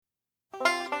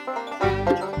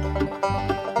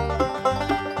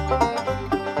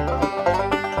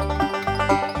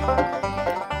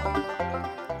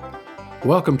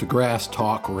Welcome to Grass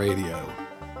Talk Radio.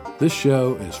 This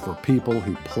show is for people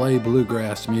who play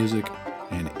bluegrass music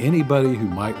and anybody who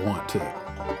might want to.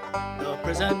 The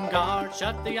prison guard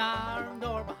shut the iron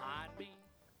door behind me.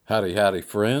 Howdy,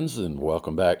 friends, and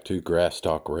welcome back to Grass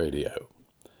Talk Radio.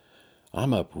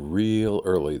 I'm up real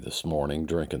early this morning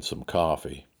drinking some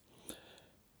coffee.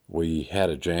 We had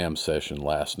a jam session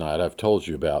last night. I've told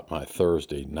you about my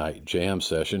Thursday night jam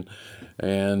session,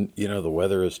 and the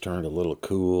weather has turned a little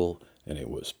cool, and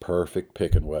it was perfect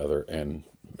picking weather, and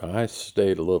I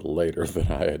stayed a little later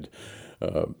than I had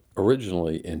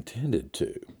originally intended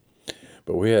to.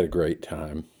 But we had a great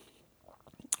time,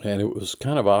 and it was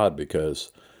kind of odd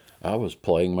because I was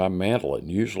playing my mandolin.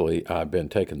 Usually I've been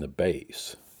taking the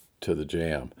bass to the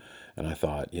jam, and I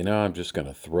thought, I'm just going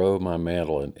to throw my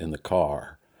mandolin in the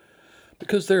car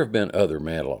because there have been other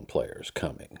mandolin players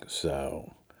coming,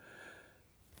 so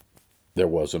there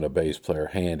wasn't a bass player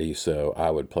handy, so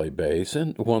I would play bass,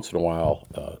 and once in a while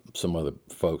some other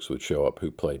folks would show up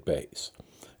who played bass,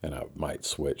 and I might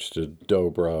switch to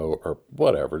dobro or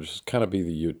whatever, just kind of be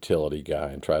the utility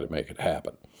guy and try to make it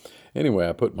happen. Anyway,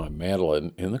 I put my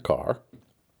mandolin in the car,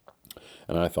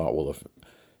 and I thought, well,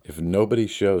 if nobody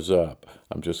shows up,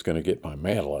 I'm just going to get my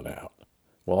mandolin out.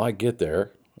 Well, I get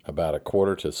there about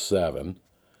 6:45.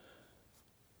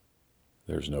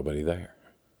 There's nobody there.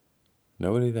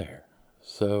 Nobody there.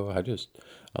 So I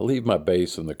leave my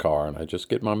bass in the car, and I just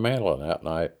get my mandolin out, and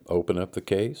I open up the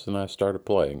case, and I started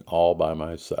playing all by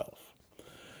myself.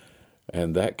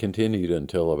 And that continued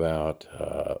until about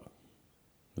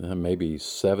maybe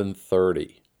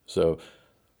 7:30. So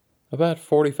about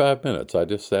 45 minutes, I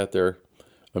just sat there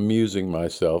amusing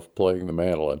myself playing the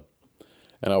mandolin.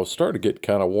 And I was starting to get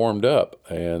kind of warmed up,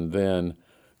 and then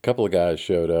a couple of guys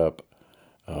showed up,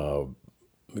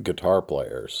 guitar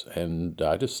players, and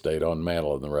I just stayed on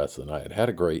mandolin the rest of the night. Had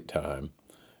a great time.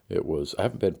 I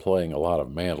haven't been playing a lot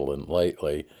of mandolin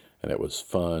lately, and it was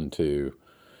fun to,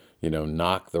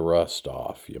 knock the rust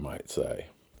off, you might say.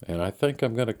 And I think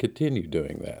I'm going to continue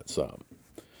doing that some.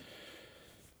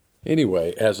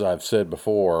 Anyway, as I've said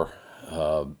before,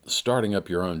 starting up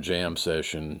your own jam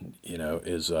session,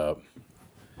 is a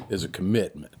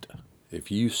commitment. If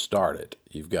you start it,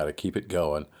 you've got to keep it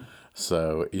going.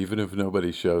 So even if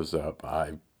nobody shows up,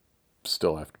 I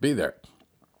still have to be there.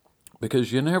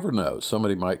 Because you never know.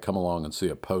 Somebody might come along and see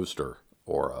a poster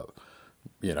or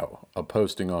a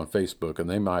posting on Facebook, and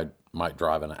they might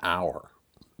drive an hour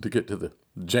to get to the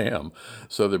jam.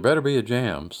 So there better be a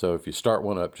jam. So if you start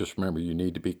one up, just remember you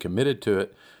need to be committed to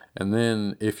it. And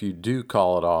then if you do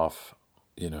call it off,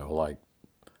 I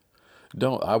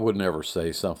would never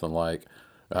say something like,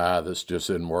 this just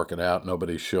isn't working out,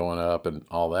 nobody's showing up and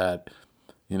all that.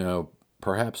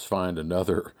 Perhaps find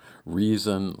another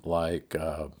reason, like,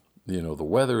 the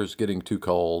weather is getting too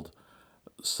cold,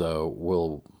 so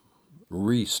we'll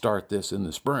restart this in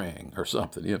the spring or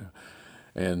something,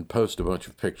 and post a bunch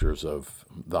of pictures of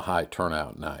the high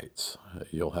turnout nights.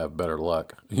 You'll have better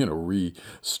luck,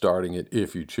 restarting it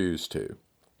if you choose to.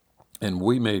 And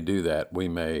we may do that. We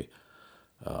may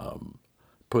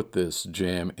put this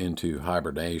jam into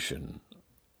hibernation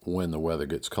when the weather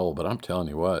gets cold. But I'm telling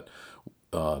you what,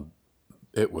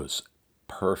 it was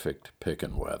perfect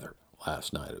picking weather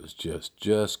last night. It was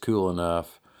just cool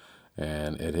enough,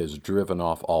 and it has driven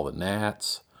off all the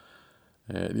gnats.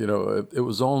 And, it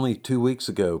was only 2 weeks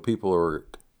ago people were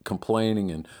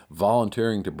complaining and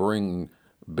volunteering to bring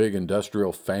big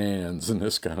industrial fans and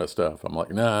this kind of stuff. I'm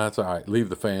like, nah, that's all right. Leave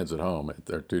the fans at home.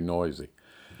 They're too noisy.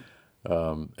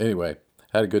 Anyway,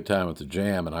 had a good time at the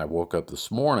jam, and I woke up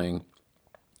this morning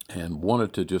and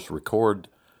wanted to just record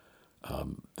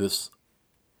this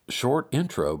short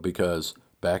intro because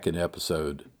back in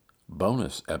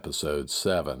bonus episode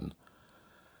 7,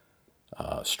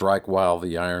 Strike While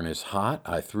the Iron is Hot,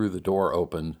 I threw the door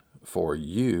open for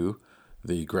you,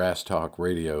 the Grass Talk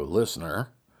Radio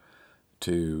listener,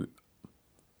 to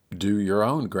do your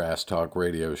own Grass Talk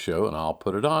Radio show, and I'll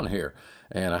put it on here.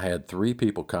 And I had 3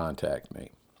 people contact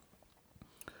me.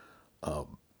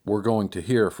 We're going to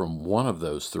hear from one of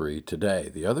those 3 today.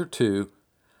 The other 2,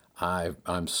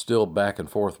 I'm still back and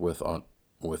forth with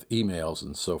emails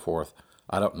and so forth.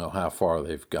 I don't know how far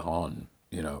they've gone,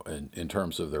 in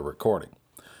terms of their recording.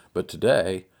 But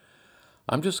today,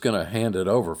 I'm just going to hand it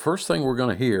over. First thing we're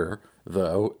going to hear,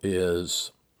 though,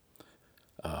 is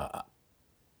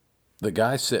the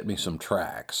guy sent me some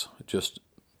tracks.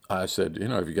 I said,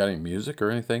 have you got any music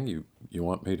or anything you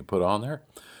want me to put on there?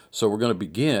 So we're going to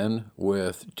begin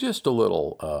with just a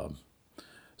little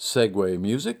segue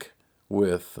music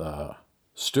with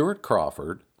Stuart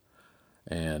Crawford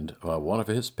and one of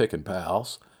his pickin'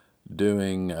 pals,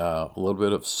 doing a little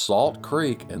bit of Salt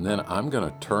Creek, and then I'm going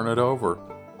to turn it over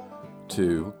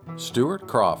to Stuart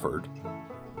Crawford,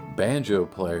 banjo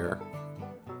player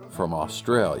from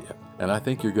Australia. And I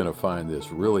think you're going to find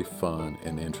this really fun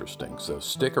and interesting. So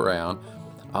stick around.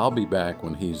 I'll be back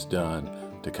when he's done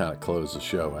to kind of close the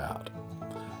show out.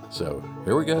 So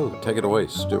here we go. Take it away,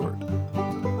 Stuart.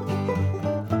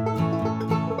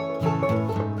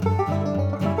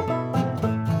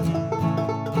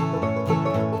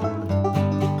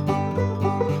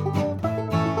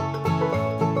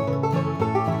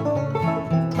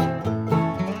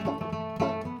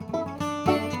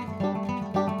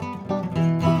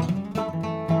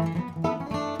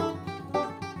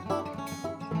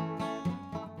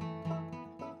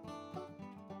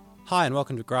 Hi and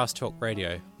welcome to Grass Talk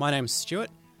Radio. My name's Stuart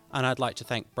and I'd like to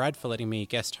thank Brad for letting me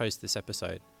guest host this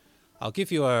episode. I'll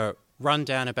give you a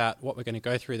rundown about what we're going to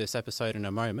go through this episode in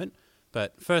a moment,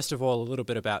 but first of all, a little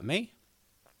bit about me.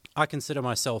 I consider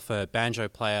myself a banjo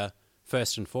player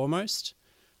first and foremost.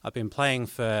 I've been playing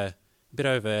for a bit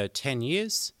over 10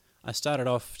 years. I started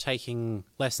off taking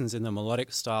lessons in the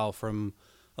melodic style from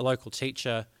a local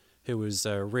teacher who was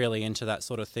really into that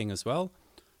sort of thing as well.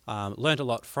 Learned a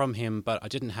lot from him, but I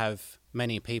didn't have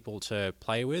many people to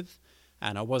play with,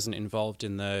 and I wasn't involved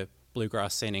in the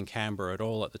bluegrass scene in Canberra at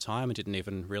all at the time. I didn't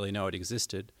even really know it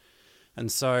existed. And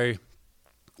so,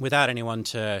 without anyone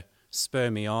to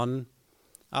spur me on,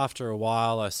 after a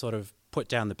while I sort of put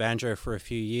down the banjo for a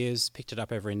few years, picked it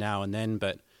up every now and then,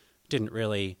 but didn't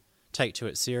really take to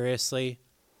it seriously.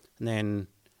 And then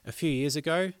a few years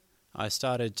ago, I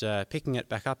started picking it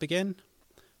back up again.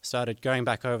 Started going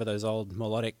back over those old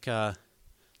melodic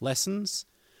lessons,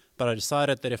 but I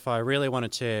decided that if I really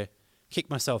wanted to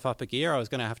kick myself up a gear, I was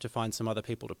going to have to find some other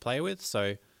people to play with. So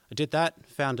I did that,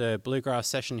 found a bluegrass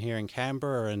session here in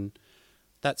Canberra, and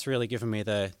that's really given me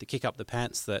the kick up the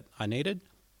pants that I needed.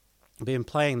 I've been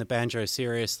playing the banjo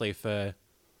seriously for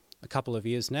a couple of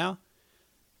years now,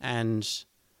 and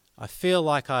I feel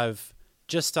like I've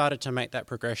just started to make that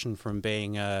progression from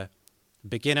being a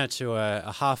beginner to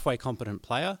a halfway competent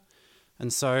player.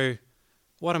 And so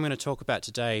what I'm going to talk about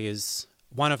today is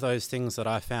one of those things that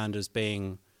I found as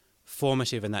being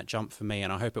formative in that jump for me,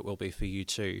 and I hope it will be for you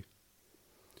too.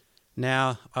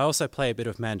 Now, I also play a bit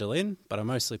of mandolin, but I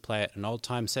mostly play at an old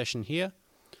time session here.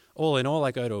 All in all, I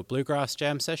go to a bluegrass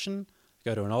jam session,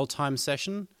 go to an old time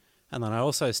session, and then I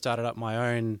also started up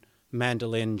my own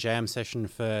mandolin jam session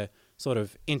for sort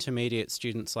of intermediate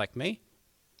students like me.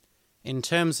 In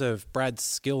terms of Brad's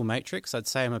skill matrix, I'd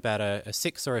say I'm about a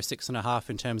 6 or a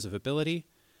 6.5 in terms of ability,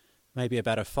 maybe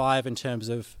about a 5 in terms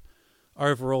of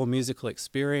overall musical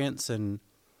experience and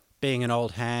being an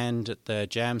old hand at the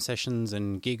jam sessions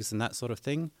and gigs and that sort of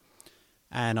thing.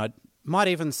 And I might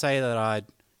even say that I'd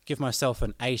give myself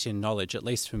an 8 in knowledge, at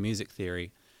least for music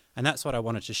theory. And that's what I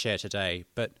wanted to share today.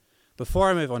 But before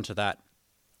I move on to that,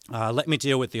 let me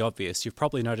deal with the obvious. You've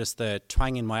probably noticed the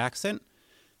twang in my accent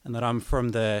and that I'm from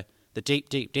the deep,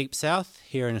 deep, deep south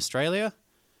here in Australia.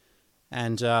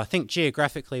 And I think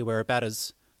geographically we're about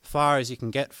as far as you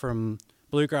can get from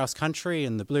bluegrass country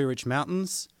and the Blue Ridge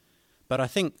Mountains. But I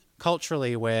think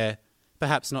culturally we're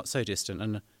perhaps not so distant.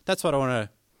 And that's what I want to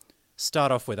start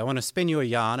off with. I want to spin you a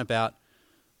yarn about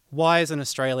why is an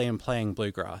Australian playing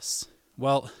bluegrass?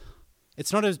 Well,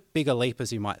 it's not as big a leap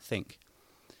as you might think.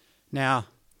 Now,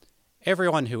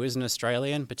 everyone who is an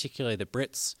Australian, particularly the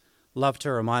Brits, love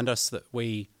to remind us that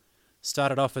we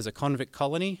started off as a convict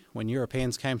colony when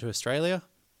Europeans came to Australia,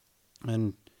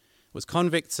 and it was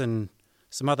convicts and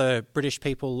some other British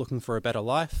people looking for a better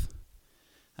life.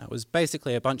 It was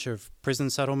basically a bunch of prison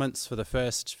settlements for the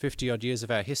first 50-odd years of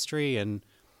our history and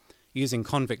using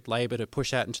convict labour to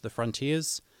push out into the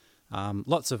frontiers.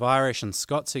 Lots of Irish and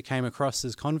Scots who came across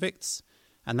as convicts,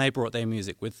 and they brought their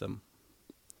music with them.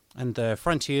 And the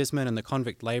frontiersmen and the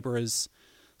convict labourers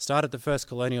started the first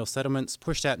colonial settlements,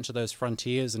 pushed out into those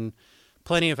frontiers, and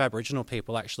plenty of Aboriginal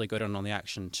people actually got in on the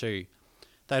action too.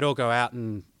 They'd all go out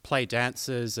and play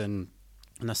dances, and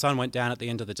when the sun went down at the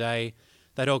end of the day,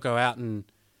 they'd all go out and,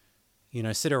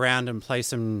 sit around and play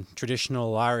some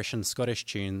traditional Irish and Scottish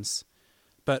tunes.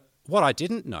 But what I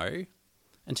didn't know,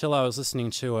 until I was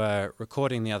listening to a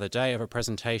recording the other day of a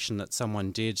presentation that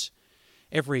someone did,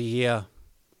 every year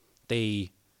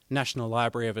the National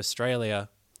Library of Australia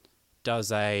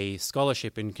does a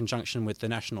scholarship in conjunction with the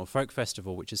National Folk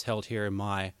Festival, which is held here in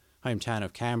my hometown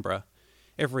of Canberra.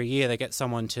 Every year they get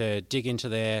someone to dig into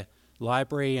their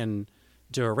library and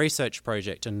do a research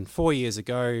project. And 4 years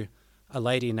ago, a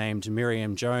lady named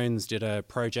Miriam Jones did a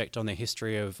project on the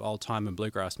history of old time and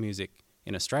bluegrass music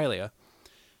in Australia.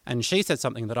 And she said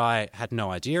something that I had no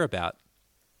idea about.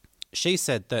 she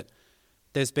said that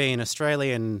there's been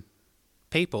Australian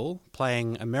people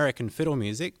playing American fiddle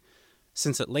music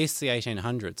since at least the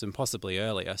 1800s and possibly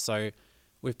earlier. So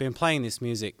we've been playing this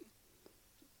music,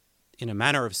 in a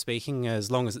manner of speaking,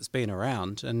 as long as it's been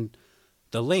around. And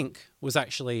the link was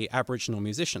actually Aboriginal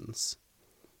musicians.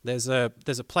 There's a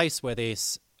place where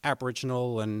these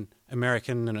Aboriginal and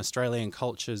American and Australian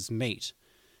cultures meet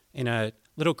in a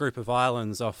little group of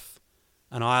islands off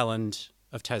an island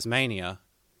of Tasmania.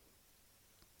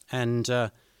 And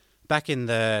back in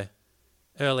the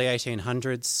early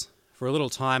 1800s, for a little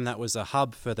time, that was a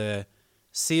hub for the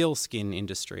seal skin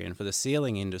industry and for the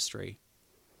sealing industry.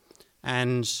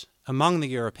 And among the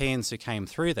Europeans who came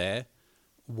through there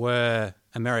were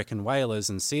American whalers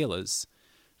and sealers,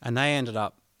 and they ended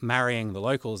up marrying the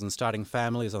locals and starting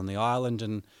families on the island,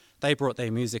 and they brought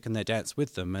their music and their dance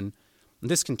with them. And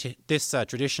this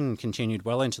tradition continued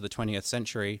well into the 20th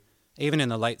century. Even in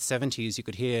the late 70s, you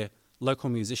could hear local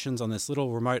musicians on this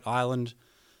little remote island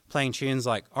playing tunes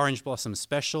like Orange Blossom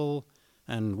Special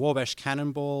and Wabash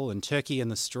Cannonball and Turkey in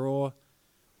the Straw.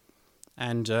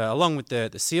 And along with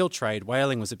the seal trade,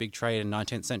 whaling was a big trade in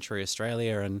 19th century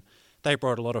Australia, and they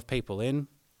brought a lot of people in.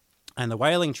 And the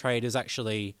whaling trade is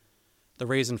actually the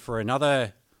reason for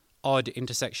another odd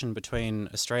intersection between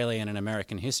Australian and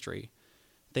American history.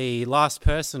 The last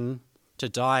person to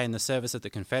die in the service of the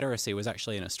Confederacy was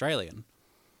actually an Australian.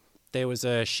 There was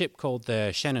a ship called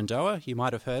the Shenandoah, you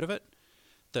might have heard of it,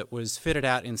 that was fitted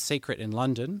out in secret in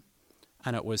London,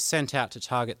 and it was sent out to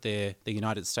target the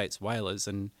United States whalers.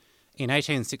 And in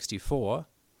 1864,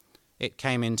 it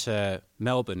came into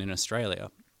Melbourne in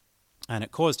Australia, and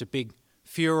it caused a big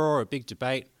furor, a big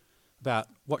debate about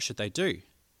what should they do,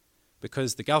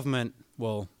 because the government,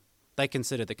 well, they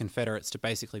considered the Confederates to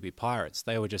basically be pirates.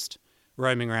 They were just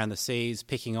roaming around the seas,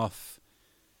 picking off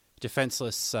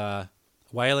defenceless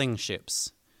whaling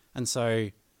ships. And so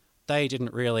they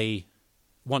didn't really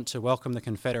want to welcome the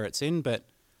Confederates in, but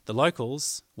the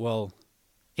locals, well,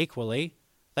 equally,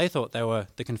 they thought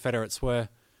the Confederates were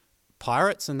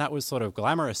pirates, and that was sort of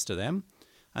glamorous to them.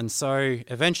 And so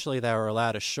eventually they were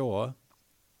allowed ashore,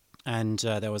 and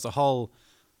there was a whole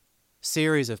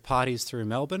series of parties through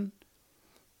Melbourne.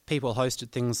 People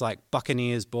hosted things like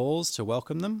Buccaneers balls to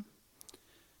welcome them,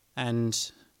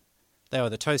 and they were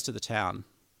the toast of the town.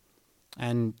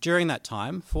 And during that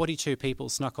time, 42 people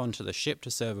snuck onto the ship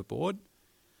to serve aboard,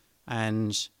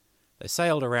 and they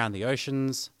sailed around the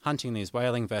oceans, hunting these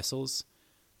whaling vessels,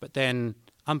 but then,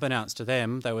 unbeknownst to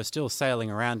them, they were still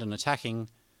sailing around and attacking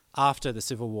after the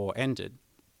Civil War ended.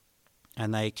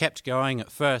 And they kept going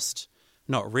at first,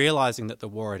 not realising that the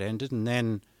war had ended, and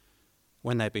then,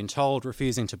 when they'd been told,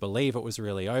 refusing to believe it was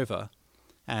really over.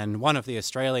 And one of the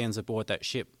Australians aboard that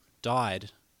ship died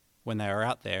when they were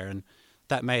out there, and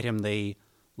that made him the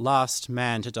last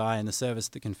man to die in the service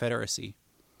of the Confederacy.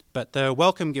 But the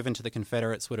welcome given to the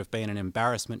Confederates would have been an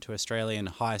embarrassment to Australian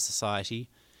high society.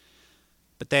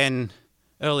 But then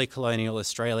early colonial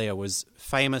Australia was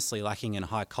famously lacking in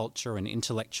high culture and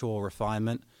intellectual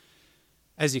refinement.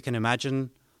 As you can imagine,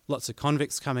 lots of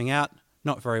convicts coming out,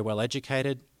 not very well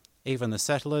educated. Even the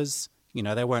settlers,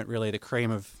 they weren't really the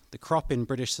cream of the crop in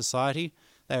British society.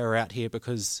 They were out here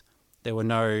because there were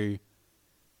no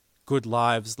good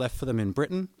lives left for them in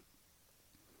Britain.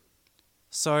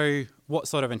 So what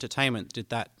sort of entertainment did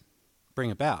that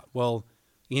bring about? Well,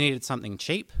 you needed something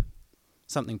cheap,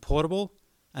 something portable,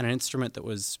 and an instrument that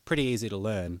was pretty easy to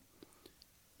learn.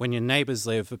 When your neighbours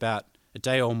live about a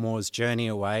day or more's journey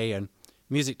away, and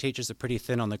music teachers are pretty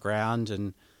thin on the ground,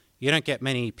 and you don't get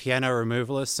many piano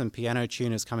removalists and piano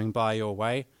tuners coming by your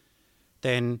way,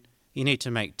 then you need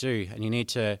to make do, and you need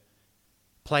to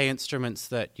play instruments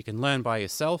that you can learn by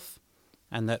yourself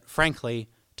and that, frankly,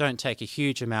 don't take a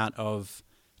huge amount of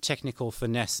technical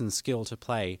finesse and skill to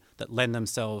play, that lend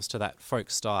themselves to that folk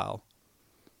style.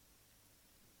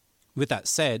 With that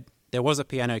said, there was a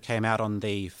piano came out on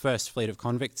the first fleet of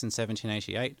convicts in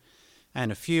 1788,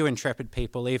 and a few intrepid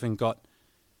people even got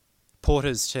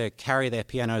porters to carry their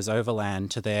pianos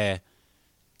overland to their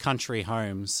country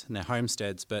homes and their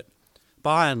homesteads. But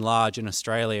by and large in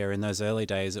Australia in those early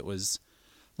days, it was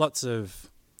lots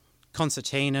of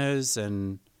concertinas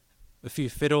and a few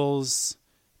fiddles,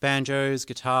 banjos,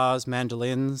 guitars,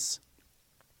 mandolins.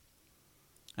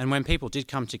 And when people did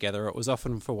come together, it was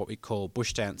often for what we call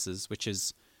bush dances, which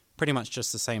is pretty much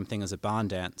just the same thing as a barn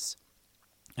dance.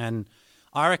 And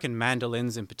I reckon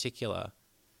mandolins in particular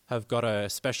have got a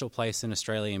special place in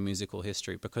Australian musical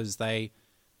history because they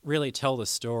really tell the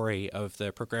story of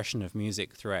the progression of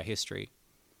music throughout history.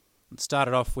 It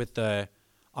started off with the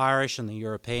Irish and the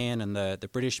European and the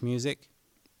British music.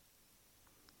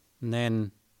 And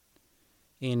then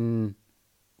In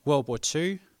World War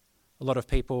II, a lot of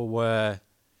people were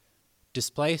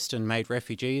displaced and made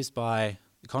refugees by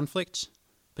the conflict,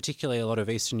 particularly a lot of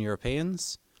Eastern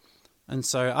Europeans. And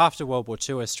so after World War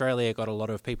II, Australia got a lot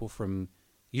of people from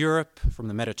Europe, from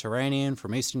the Mediterranean,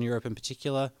 from Eastern Europe in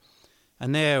particular,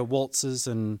 and their waltzes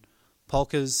and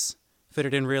polkas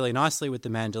fitted in really nicely with the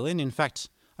mandolin. In fact,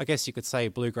 I guess you could say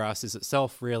bluegrass is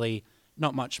itself really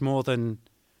not much more than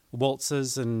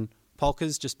waltzes and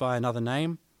polkas, just by another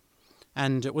name.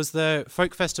 And it was the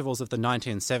folk festivals of the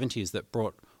 1970s that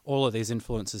brought all of these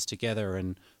influences together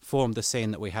and formed the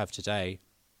scene that we have today.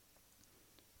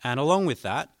 And along with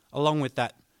that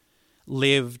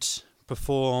lived,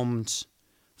 performed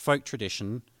folk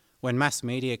tradition, when mass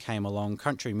media came along,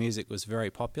 country music was very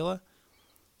popular.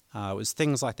 It was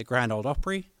things like the Grand Ole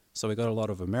Opry, so we got a lot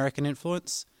of American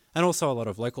influence, and also a lot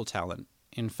of local talent.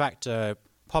 In fact, a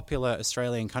popular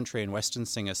Australian country and western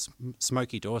singer,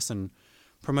 Smokey Dawson,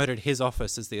 promoted his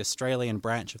office as the Australian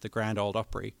branch of the Grand Ole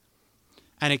Opry.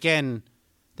 And again,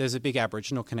 there's a big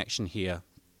Aboriginal connection here.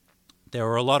 There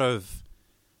were a lot of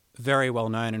very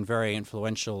well-known and very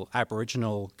influential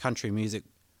Aboriginal country music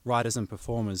writers and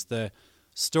performers. The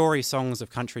story songs of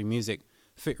country music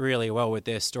fit really well with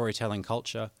their storytelling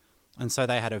culture, and so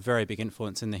they had a very big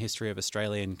influence in the history of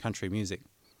Australian country music.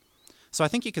 So I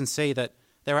think you can see that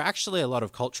there are actually a lot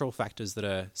of cultural factors that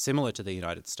are similar to the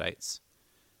United States.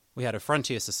 We had a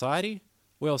frontier society.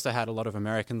 We also had a lot of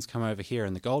Americans come over here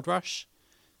in the gold rush.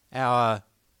 Our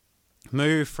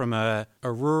move from a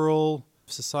rural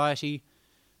society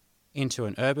into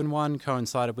an urban one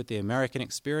coincided with the American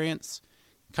experience.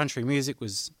 Country music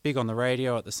was big on the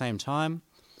radio at the same time.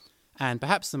 And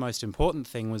perhaps the most important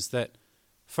thing was that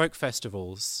folk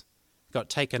festivals got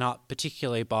taken up,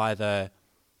 particularly by the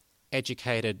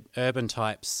educated urban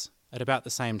types, at about the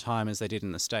same time as they did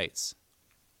in the States.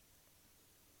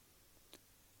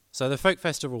 So the folk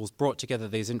festivals brought together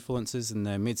these influences in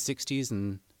the mid-60s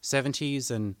and 70s,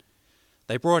 and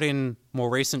they brought in more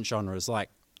recent genres like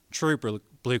true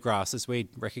bluegrass as we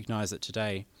recognise it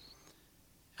today.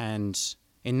 And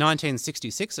in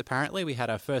 1966, apparently, we had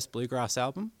our first bluegrass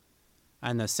album,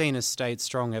 and the scene has stayed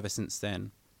strong ever since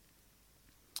then.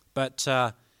 But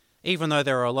even though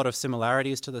there are a lot of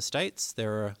similarities to the States,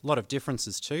 there are a lot of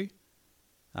differences too.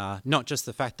 Not just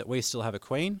the fact that we still have a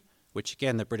queen, which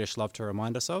again the British love to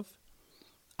remind us of.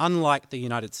 Unlike the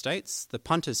United States, the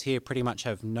punters here pretty much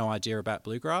have no idea about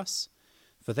bluegrass.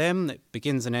 For them, it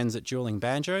begins and ends at dueling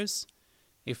banjos.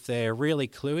 If they're really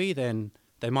cluey, then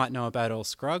they might know about Earl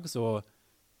Scruggs, or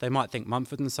they might think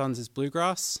Mumford & Sons is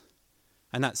bluegrass,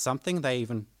 and that's something. They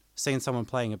even seen someone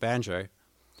playing a banjo.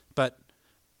 But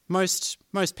most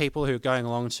people who are going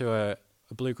along to a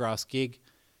bluegrass gig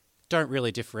don't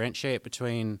really differentiate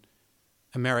between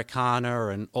Americana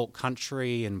and alt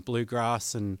country and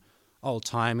bluegrass and old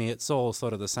timey. It's all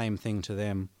sort of the same thing to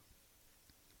them.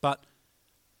 But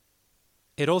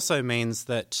it also means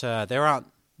that there aren't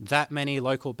that many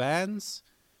local bands,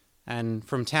 and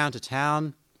from town to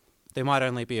town there might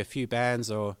only be a few bands,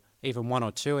 or even one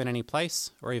or two in any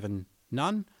place, or even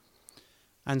none.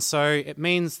 And so it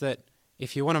means that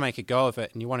if you want to make a go of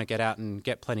it and you want to get out and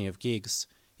get plenty of gigs,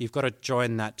 you've got to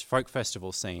join that folk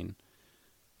festival scene.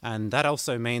 And that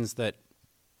also means that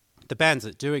the bands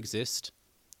that do exist,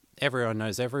 everyone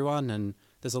knows everyone, and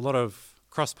there's a lot of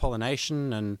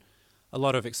cross-pollination and a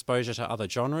lot of exposure to other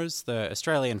genres. The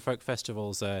Australian folk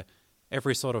festivals are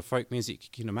every sort of folk music you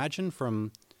can imagine,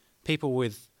 from people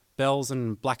with bells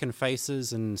and blackened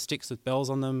faces and sticks with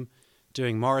bells on them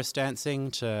doing Morris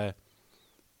dancing, to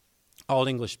Old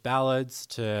English ballads,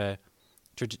 to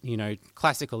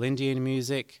classical Indian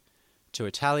music, to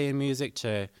Italian music,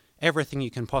 to everything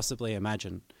you can possibly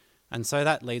imagine. And so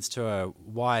that leads to a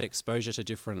wide exposure to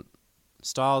different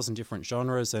styles and different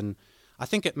genres, and I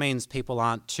think it means people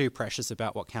aren't too precious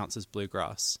about what counts as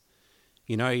bluegrass.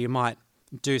 You might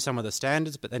do some of the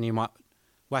standards, but then you might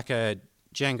whack a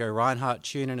Django Reinhardt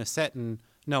tune in a set and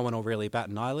no one will really bat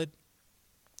an eyelid.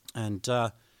 And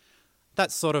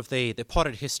that's sort of the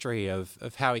potted history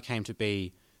of how we came to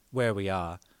be where we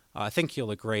are. I think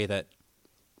you'll agree that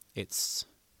it's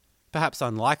perhaps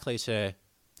unlikely to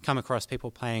come across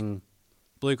people playing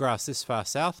bluegrass this far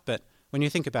south, but when you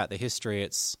think about the history,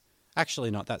 it's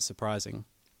actually not that surprising.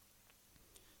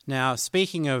 Now,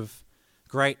 speaking of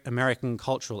great American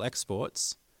cultural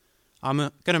exports, I'm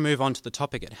going to move on to the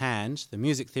topic at hand, the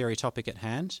music theory topic at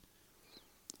hand,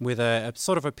 with a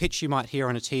sort of a pitch you might hear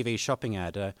on a TV shopping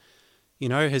ad.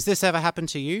 Has this ever happened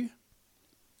to you?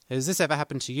 Has this ever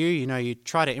happened to you? You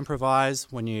try to improvise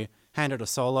when you hand it a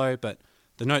solo, but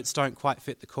the notes don't quite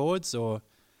fit the chords, or,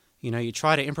 you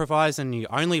try to improvise and you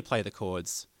only play the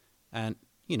chords, and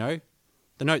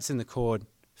the notes in the chord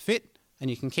fit, and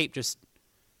you can keep just,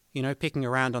 picking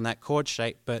around on that chord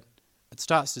shape, but it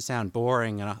starts to sound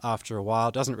boring after a while.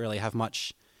 It doesn't really have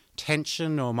much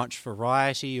tension or much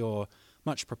variety or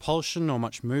much propulsion or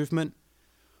much movement.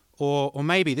 Or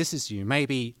maybe this is you.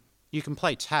 Maybe you can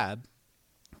play tab,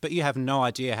 but you have no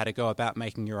idea how to go about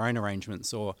making your own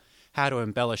arrangements or how to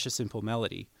embellish a simple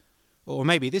melody. Or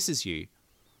maybe this is you.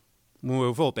 Well,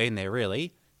 we've all been there,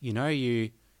 really.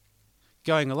 You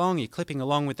going along, you're clipping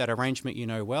along with that arrangement you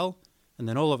know well, and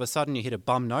then all of a sudden you hit a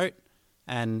bum note,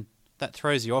 and that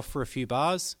throws you off for a few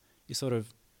bars. You sort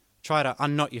of try to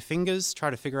unknot your fingers, try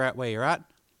to figure out where you're at,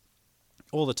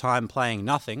 all the time playing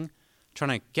nothing,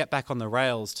 trying to get back on the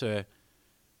rails to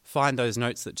find those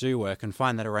notes that do work and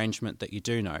find that arrangement that you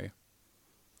do know.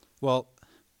 Well,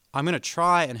 I'm going to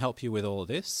try and help you with all of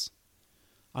this.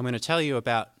 I'm going to tell you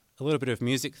about a little bit of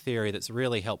music theory that's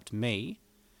really helped me,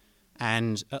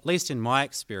 and at least in my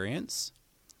experience,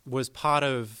 was part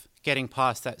of getting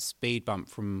past that speed bump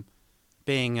from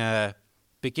being a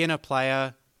beginner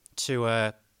player to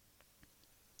a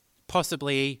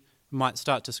possibly might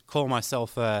start to call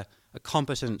myself a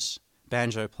competent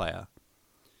banjo player.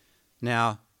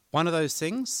 Now, one of those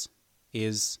things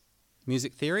is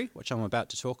music theory, which I'm about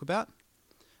to talk about.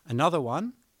 Another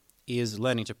one is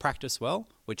learning to practice well,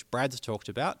 which Brad's talked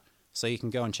about, so you can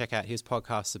go and check out his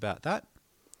podcasts about that.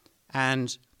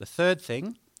 And the third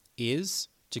thing is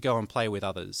to go and play with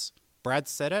others. Brad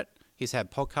said it, he's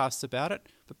had podcasts about it,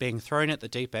 but being thrown at the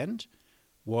deep end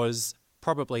was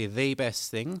probably the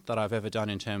best thing that I've ever done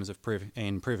in terms of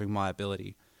improving my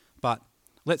ability. But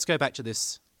let's go back to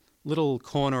this little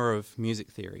corner of music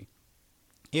theory.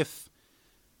 If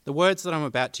the words that I'm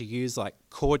about to use, like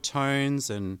chord tones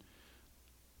and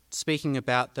speaking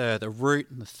about the root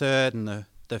and the third and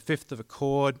the fifth of a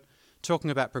chord,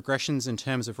 talking about progressions in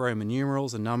terms of Roman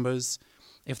numerals and numbers,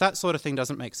 if that sort of thing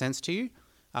doesn't make sense to you,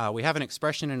 we have an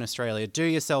expression in Australia, do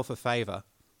yourself a favour.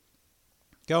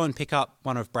 Go and pick up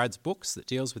one of Brad's books that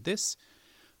deals with this.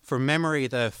 From memory,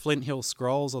 the Flint Hill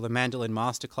Scrolls or the Mandolin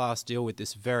Masterclass deal with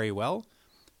this very well,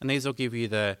 and these will give you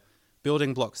the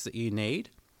building blocks that you need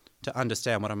to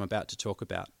understand what I'm about to talk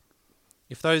about.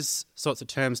 If those sorts of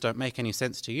terms don't make any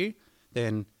sense to you,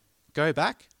 then go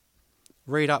back,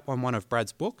 read up on one of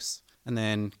Brad's books, and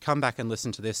then come back and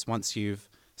listen to this once you've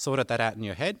sorted that out in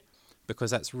your head, because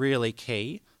that's really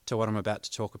key to what I'm about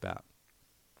to talk about.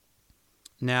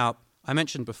 Now, I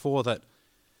mentioned before that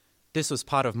this was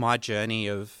part of my journey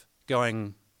of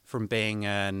going from being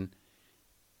a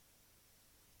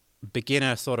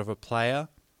beginner sort of a player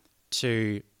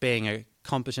to being a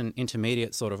competent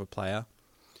intermediate sort of a player.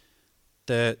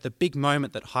 The big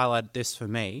moment that highlighted this for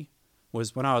me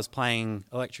was when I was playing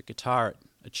electric guitar at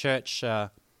a church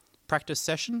practice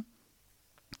session,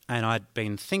 and I'd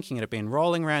been thinking, it had been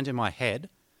rolling around in my head,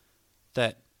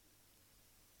 that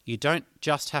you don't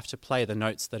just have to play the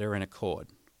notes that are in a chord.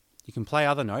 You can play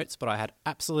other notes, but I had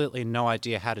absolutely no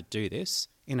idea how to do this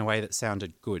in a way that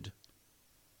sounded good.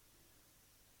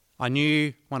 I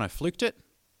knew when I fluked it,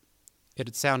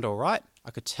 it'd sound all right.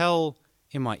 I could tell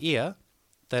in my ear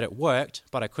that it worked,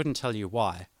 but I couldn't tell you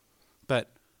why.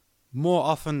 But more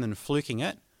often than fluking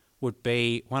it would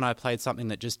be when I played something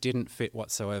that just didn't fit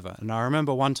whatsoever. And I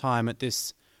remember one time at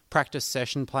this practice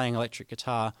session playing electric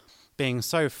guitar being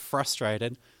so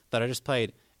frustrated that I just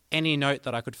played any note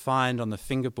that I could find on the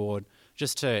fingerboard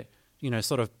just to,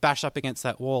 sort of bash up against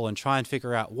that wall and try and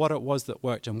figure out what it was that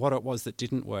worked and what it was that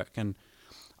didn't work. And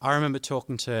I remember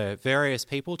talking to various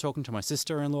people, talking to my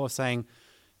sister-in-law, saying,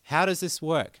 how does this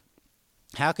work?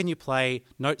 How can you play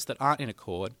notes that aren't in a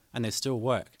chord and they still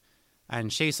work?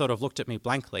 And she sort of looked at me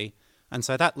blankly. And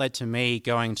so that led to me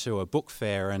going to a book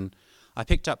fair, and I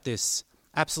picked up this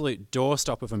absolute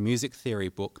doorstop of a music theory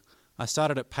book. I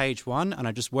started at page 1 and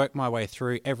I just worked my way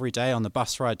through every day on the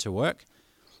bus ride to work.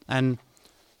 And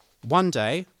one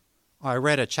day I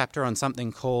read a chapter on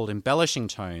something called embellishing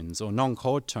tones or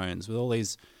non-chord tones, with all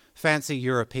these fancy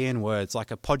European words like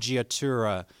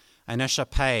appoggiatura and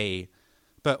échappé.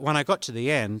 But when I got to the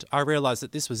end, I realised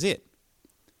that this was it.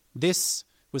 This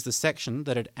was the section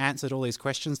that had answered all these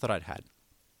questions that I'd had.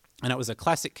 And it was a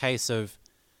classic case of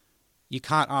you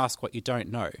can't ask what you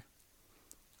don't know.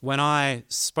 When I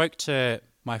spoke to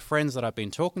my friends that I've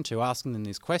been talking to, asking them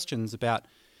these questions about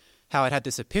how I'd had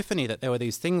this epiphany that there were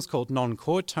these things called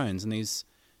non-chord tones and these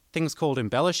things called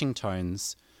embellishing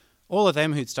tones, all of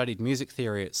them who'd studied music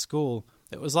theory at school,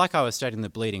 it was like I was stating the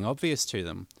bleeding obvious to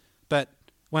them. But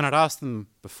when I'd asked them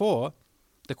before,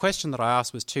 the question that I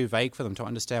asked was too vague for them to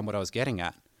understand what I was getting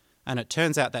at. And it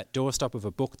turns out that doorstop of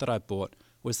a book that I bought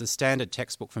was the standard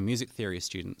textbook for music theory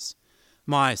students.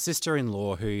 My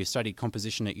sister-in-law, who studied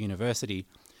composition at university,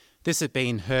 this had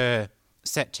been her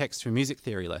set text for music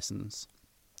theory lessons.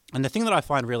 And the thing that I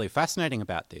find really fascinating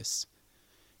about this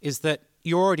is that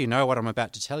you already know what I'm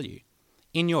about to tell you.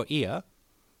 In your ear,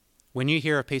 when you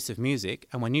hear a piece of music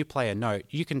and when you play a note,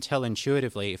 you can tell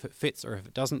intuitively if it fits or if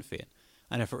it doesn't fit,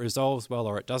 and if it resolves well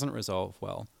or it doesn't resolve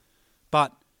well.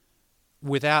 But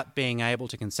without being able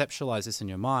to conceptualize this in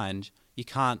your mind, you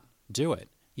can't do it.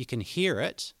 You can hear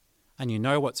it, and you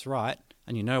know what's right,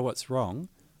 and you know what's wrong,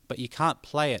 but you can't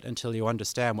play it until you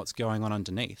understand what's going on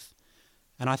underneath.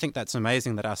 And I think that's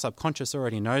amazing that our subconscious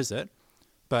already knows it,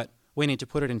 but we need to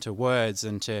put it into words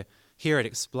and to hear it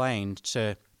explained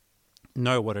to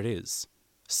know what it is.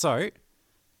 So,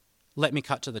 let me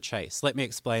cut to the chase. Let me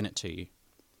explain it to you.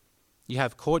 You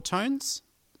have chord tones.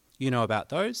 You know about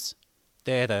those.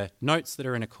 They're the notes that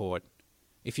are in a chord.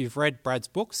 If you've read Brad's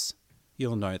books,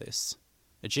 you'll know this.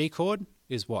 A G chord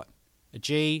is what? A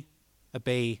G, a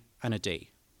B, and a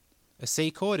D. A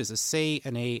C chord is a C,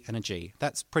 an E, and a G.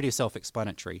 That's pretty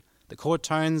self-explanatory. The chord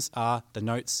tones are the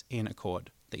notes in a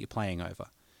chord that you're playing over.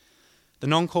 The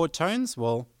non-chord tones,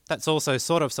 well, that's also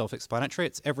sort of self-explanatory.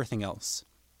 It's everything else.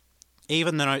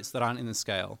 Even the notes that aren't in the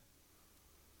scale.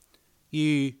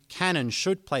 You can and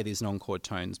should play these non-chord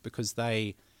tones because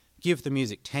they give the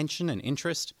music tension and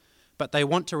interest, but they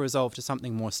want to resolve to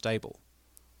something more stable.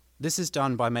 This is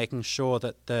done by making sure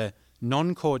that the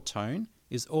non-chord tone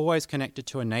is always connected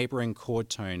to a neighbouring chord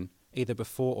tone, either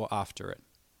before or after it.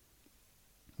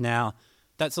 Now,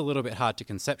 that's a little bit hard to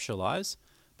conceptualise,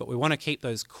 but we want to keep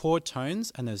those chord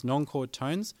tones and those non-chord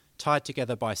tones tied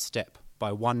together by step,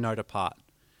 by one note apart.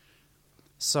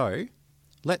 So,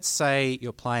 let's say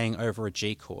you're playing over a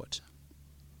G chord.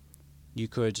 You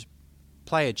could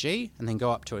play a G and then go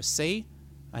up to a C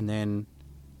and then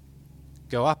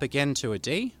go up again to a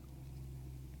D,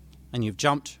 and you've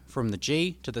jumped from the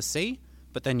G to the C,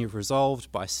 but then you've resolved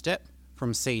by step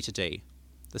from C to D.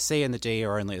 The C and the D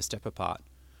are only a step apart.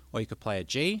 Or you could play a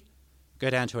G, go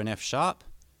down to an F sharp,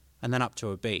 and then up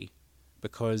to a B,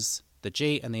 because the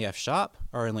G and the F sharp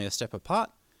are only a step apart,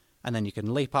 and then you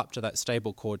can leap up to that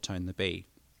stable chord tone, the B.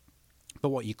 But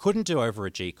what you couldn't do over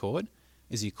a G chord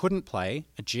is you couldn't play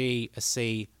a G, a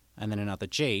C, and then another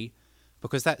G,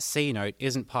 because that C note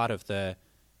isn't part of the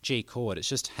G chord. It's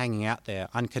just hanging out there,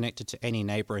 unconnected to any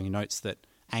neighbouring notes that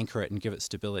anchor it and give it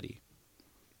stability.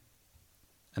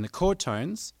 And the chord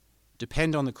tones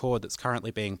depend on the chord that's currently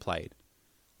being played.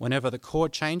 Whenever the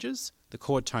chord changes, the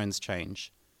chord tones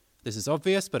change. This is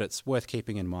obvious, but it's worth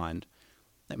keeping in mind.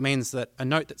 It means that a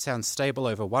note that sounds stable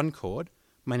over one chord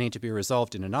may need to be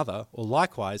resolved in another, or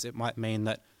likewise, it might mean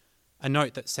that a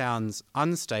note that sounds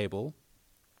unstable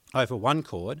over one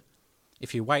chord,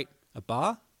 if you wait a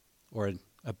bar, or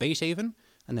a beat even,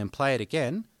 and then play it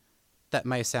again, that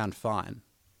may sound fine.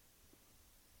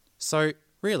 So,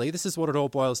 really, this is what it all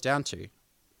boils down to.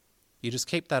 You just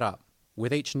keep that up,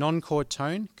 with each non-chord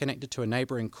tone connected to a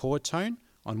neighbouring chord tone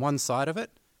on one side of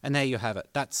it, and there you have it.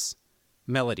 That's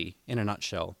melody in a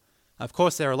nutshell. Of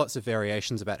course, there are lots of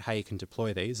variations about how you can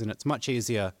deploy these, and it's much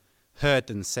easier heard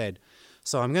than said.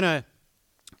 So I'm going to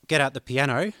get out the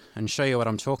piano and show you what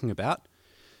I'm talking about,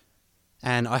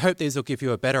 and I hope these will give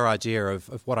you a better idea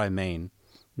of what I mean.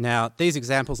 Now, these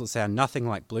examples will sound nothing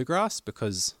like bluegrass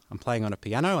because I'm playing on a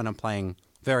piano and I'm playing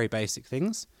very basic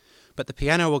things, but the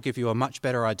piano will give you a much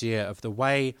better idea of the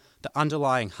way the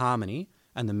underlying harmony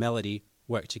and the melody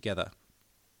work together.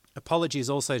 Apologies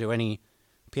also to any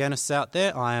pianists out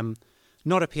there. I am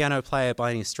not a piano player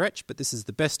by any stretch, but this is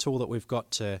the best tool that we've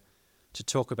got to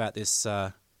talk about this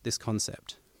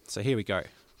concept. So here we go.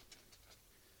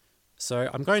 So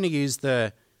I'm going to use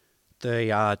the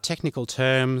technical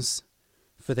terms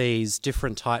for these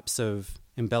different types of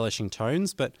embellishing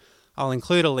tones, but I'll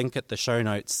include a link at the show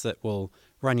notes that will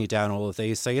run you down all of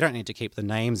these, so you don't need to keep the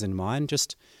names in mind,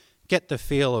 just get the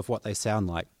feel of what they sound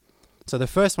like. So the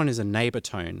first one is a neighbour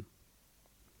tone.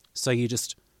 So you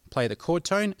just play the chord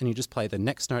tone and you just play the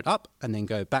next note up and then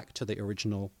go back to the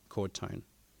original chord tone.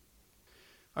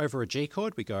 Over a G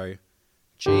chord we go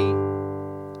G,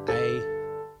 A,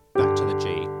 back to the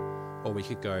G. Or we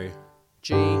could go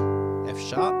G, F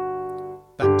sharp,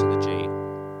 back to the G.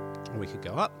 Or we could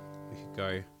go up, we could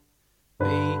go B,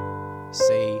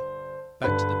 C,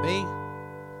 back to the B.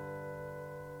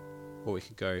 Or we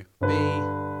could go B,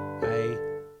 A,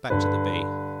 back to the B.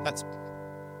 That's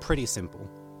pretty simple.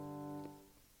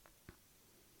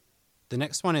 The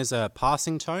next one is a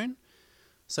passing tone.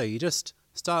 So you just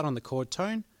start on the chord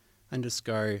tone and just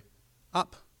go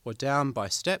up or down by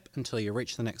step until you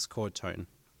reach the next chord tone.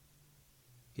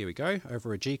 Here we go,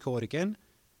 over a G chord again.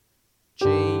 G,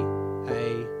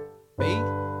 A, B.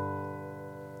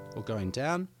 or going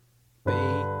down, B,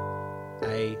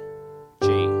 A,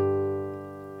 G.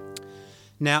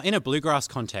 Now, in a bluegrass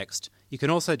context, you can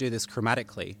also do this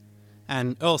chromatically,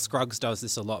 and Earl Scruggs does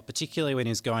this a lot, particularly when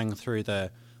he's going through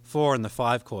the 4 and the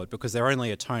 5 chord, because they're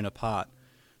only a tone apart.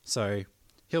 So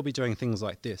he'll be doing things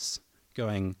like this,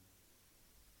 going...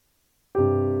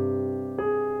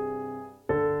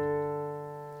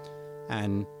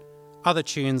 And other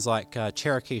tunes like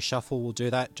Cherokee Shuffle will do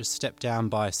that, just step down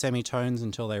by semitones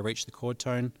until they reach the chord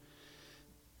tone.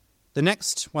 The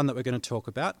next one that we're going to talk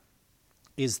about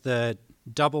is the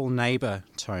double neighbour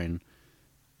tone.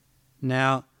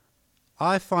 Now,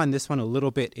 I find this one a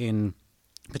little bit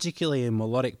particularly in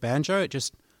melodic banjo, it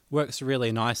just works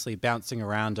really nicely bouncing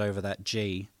around over that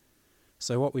G.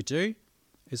 So what we do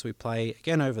is we play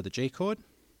again over the G chord,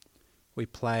 we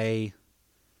play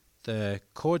the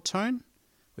chord tone,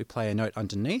 we play a note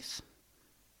underneath,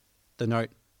 the note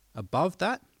above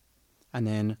that, and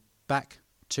then back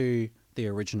to the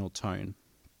original tone,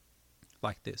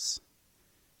 like this.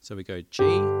 So we go G,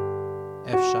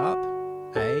 F sharp,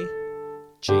 A,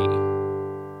 G.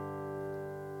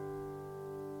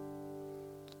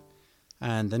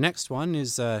 And the next one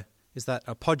is that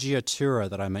appoggiatura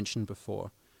that I mentioned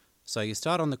before. So you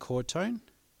start on the chord tone,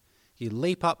 you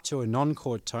leap up to a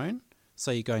non-chord tone,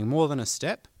 so you're going more than a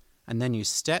step, and then you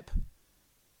step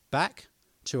back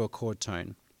to a chord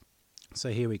tone. So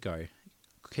here we go.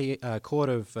 Chord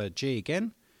of G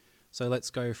again. So let's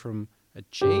go from a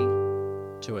G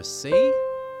to a C,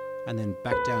 and then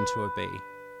back down to a B.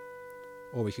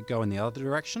 Or we could go in the other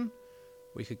direction.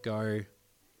 We could go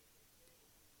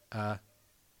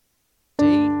D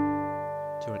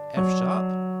to an F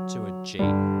sharp to a G.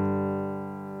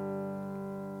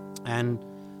 And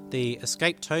the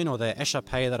escape tone, or the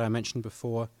échappé that I mentioned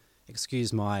before,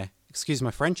 excuse my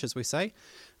French, as we say,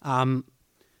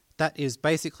 that is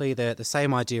basically the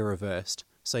same idea reversed.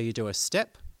 So you do a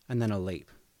step and then a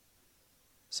leap.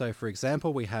 So for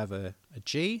example, we have a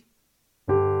G,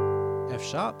 F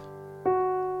sharp,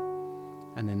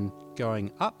 and then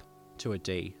going up to a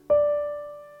D.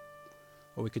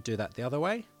 Or we could do that the other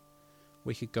way.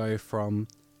 We could go from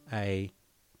a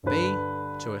B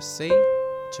to a C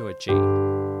to a G.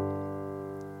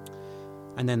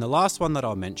 And then the last one that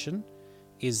I'll mention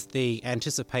is the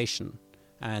anticipation.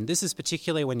 And this is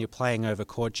particularly when you're playing over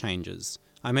chord changes.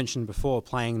 I mentioned before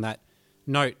playing that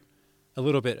note a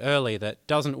little bit early that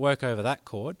doesn't work over that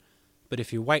chord, but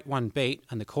if you wait one beat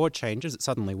and the chord changes, it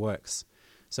suddenly works.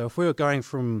 So if we were going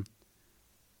from,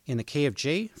 in the key of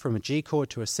G, from a G chord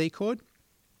to a C chord,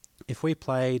 if we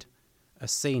played a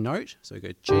C note, so we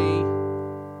go G,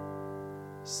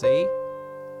 C,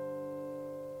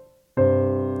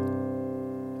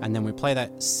 and then we play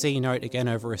that C note again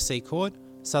over a C chord,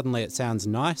 suddenly it sounds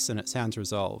nice and it sounds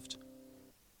resolved.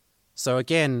 So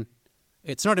again,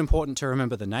 it's not important to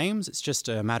remember the names, it's just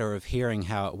a matter of hearing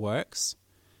how it works.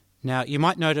 Now, you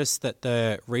might notice that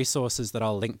the resources that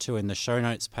I'll link to in the show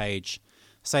notes page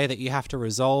say that you have to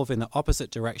resolve in the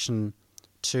opposite direction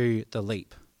to the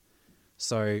leap.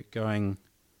 So going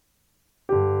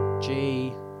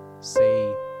G, C,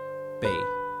 B.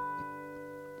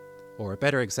 Or a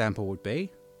better example would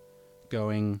be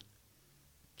going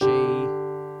G,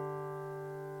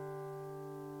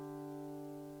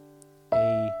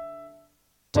 E,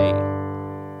 D.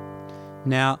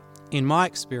 Now, in my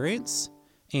experience,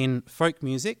 in folk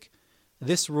music,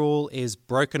 this rule is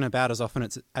broken about as often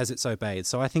as it's obeyed.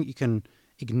 So I think you can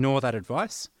ignore that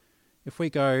advice. If we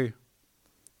go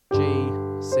G,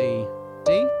 C,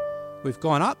 D, we've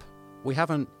gone up. We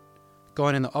haven't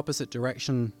gone in the opposite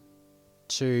direction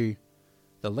to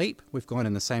the leap. We've gone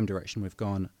in the same direction. We've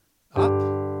gone up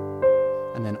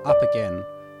and then up again,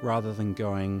 rather than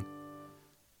going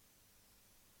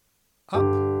up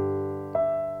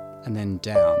and then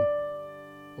down.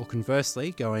 Or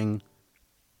conversely, going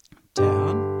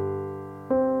down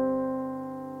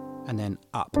and then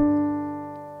up.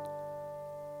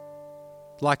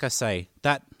 Like I say,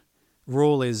 that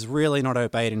rule is really not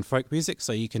obeyed in folk music,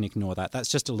 so you can ignore that. That's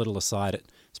just a little aside.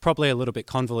 It's probably a little bit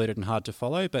convoluted and hard to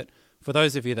follow, but for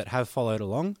those of you that have followed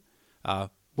along,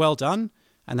 well done.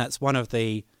 And that's one of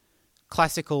the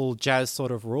classical jazz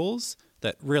sort of rules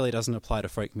that really doesn't apply to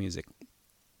folk music.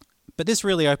 But this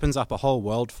really opens up a whole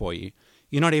world for you.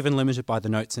 You're not even limited by the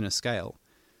notes in a scale.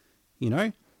 You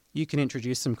know, you can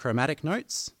introduce some chromatic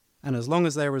notes, and as long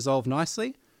as they resolve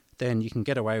nicely, then you can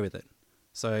get away with it.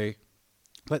 So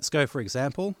let's go, for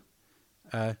example,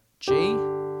 G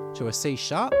to a C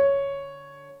sharp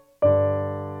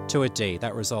to a D.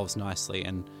 That resolves nicely,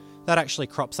 and that actually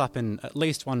crops up in at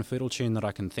least one fiddle tune that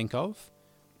I can think of.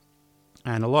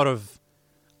 And a lot of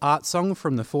art song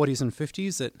from the 40s and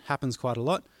 50s. It happens quite a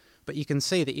lot. But you can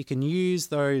see that you can use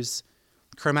those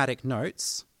chromatic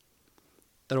notes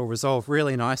that'll resolve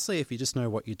really nicely if you just know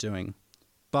what you're doing.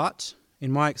 But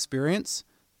in my experience,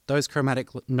 those chromatic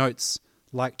notes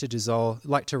like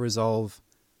to resolve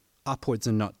upwards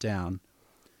and not down.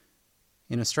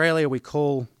 In Australia, we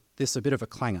call this a bit of a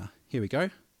clanger. Here we go.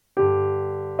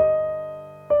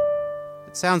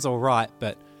 It sounds all right,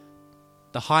 but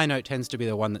the high note tends to be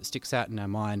the one that sticks out in our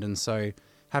mind, and so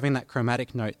having that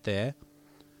chromatic note there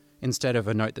instead of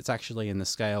a note that's actually in the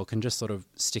scale can just sort of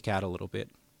stick out a little bit.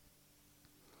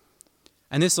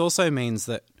 And this also means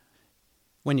that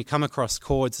when you come across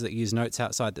chords that use notes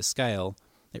outside the scale,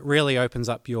 it really opens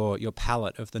up your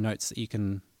palette of the notes that you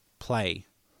can play,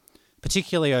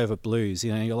 particularly over blues.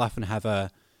 You know, you'll often have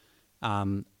a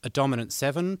dominant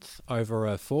seventh over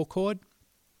a 4 chord,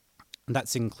 and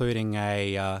that's including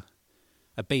a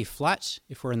B flat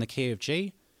if we're in the key of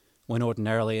G, when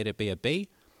ordinarily it'd be a B.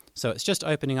 So it's just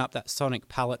opening up that sonic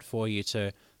palette for you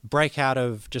to break out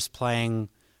of just playing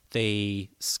the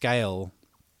scale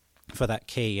for that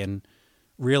key and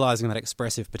realizing that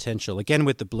expressive potential. Again,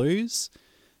 with the blues,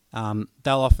 they'll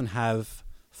often have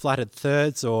flatted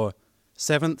thirds or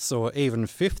sevenths or even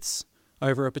fifths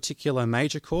over a particular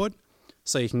major chord.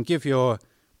 So you can give your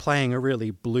playing a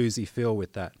really bluesy feel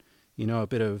with that. You know, a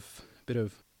bit of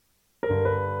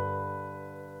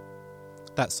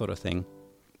that sort of thing.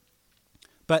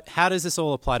 But how does this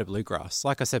all apply to bluegrass?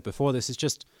 Like I said before, this is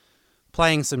just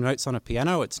playing some notes on a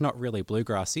piano. It's not really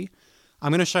bluegrassy.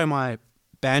 I'm going to show my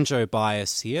banjo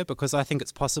bias here because I think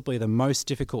it's possibly the most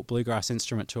difficult bluegrass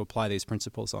instrument to apply these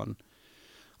principles on.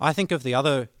 I think of the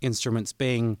other instruments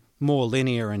being more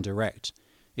linear and direct.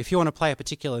 If you want to play a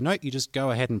particular note, you just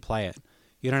go ahead and play it.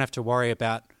 You don't have to worry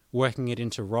about working it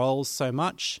into rolls so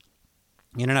much.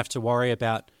 You don't have to worry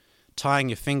about tying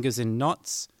your fingers in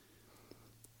knots.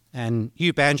 And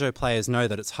you banjo players know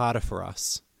that it's harder for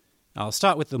us. I'll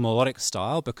start with the melodic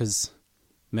style because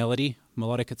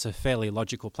melodic, it's a fairly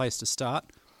logical place to start.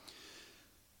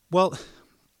 Well,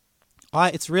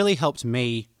 it's really helped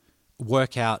me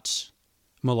work out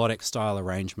melodic style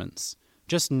arrangements.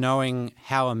 Just knowing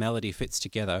how a melody fits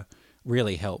together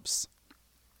really helps.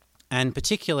 And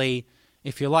particularly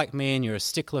if you're like me and you're a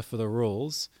stickler for the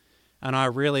rules, and I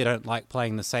really don't like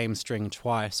playing the same string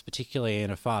twice, particularly in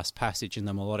a fast passage in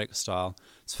the melodic style.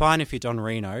 It's fine if you're Don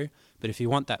Reno, but if you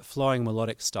want that flowing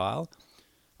melodic style,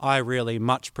 I really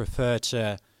much prefer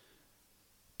to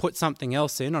put something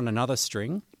else in on another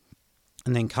string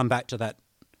and then come back to that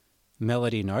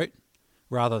melody note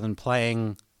rather than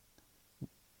playing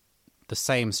the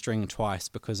same string twice,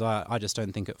 because I just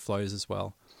don't think it flows as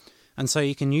well. And so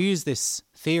you can use this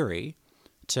theory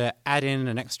to add in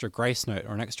an extra grace note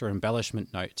or an extra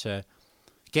embellishment note to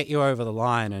get you over the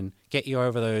line and get you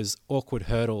over those awkward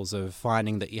hurdles of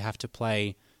finding that you have to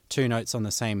play 2 notes on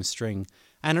the same string.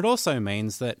 And it also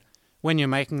means that when you're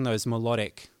making those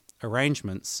melodic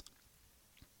arrangements,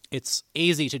 it's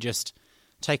easy to just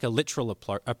take a literal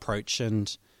approach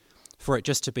and for it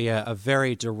just to be a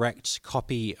very direct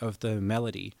copy of the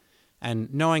melody.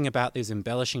 And knowing about these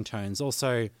embellishing tones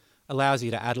also allows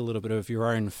you to add a little bit of your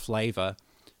own flavour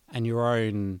and your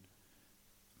own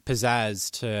pizzazz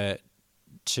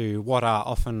to what are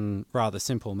often rather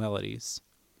simple melodies.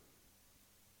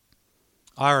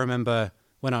 I remember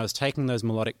when I was taking those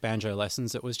melodic banjo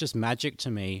lessons, it was just magic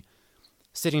to me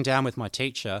sitting down with my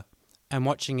teacher and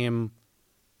watching him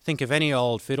think of any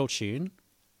old fiddle tune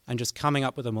and just coming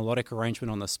up with a melodic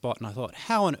arrangement on the spot. And I thought,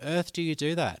 how on earth do you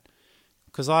do that?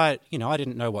 Because I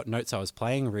didn't know what notes I was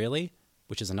playing really,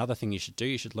 which is another thing you should do.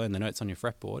 You should learn the notes on your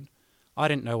fretboard. I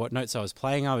didn't know what notes I was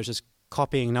playing. I was just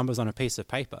copying numbers on a piece of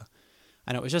paper.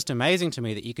 And it was just amazing to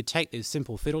me that you could take these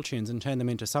simple fiddle tunes and turn them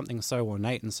into something so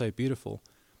ornate and so beautiful.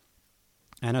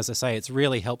 And as I say, it's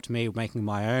really helped me making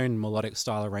my own melodic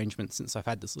style arrangements since I've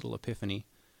had this little epiphany.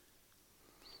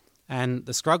 And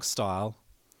the Scruggs style,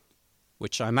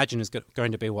 which I imagine is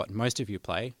going to be what most of you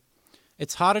play,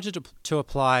 it's harder to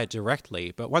apply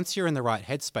directly, but once you're in the right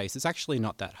headspace, it's actually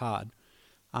not that hard.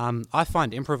 I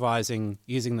find improvising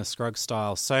using the Scruggs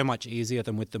style so much easier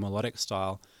than with the melodic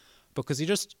style because you're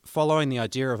just following the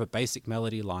idea of a basic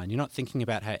melody line. You're not thinking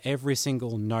about how every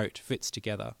single note fits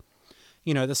together.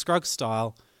 You know, the Scruggs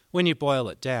style, when you boil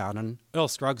it down, and Earl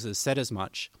Scruggs has said as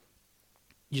much,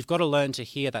 you've got to learn to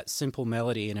hear that simple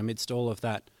melody in amidst all of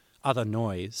that other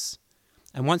noise.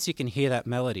 And once you can hear that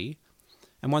melody,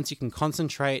 and once you can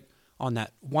concentrate on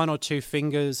that 1 or 2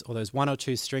 fingers or those 1 or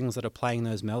 2 strings that are playing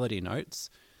those melody notes,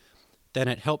 then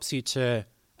it helps you to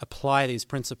apply these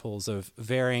principles of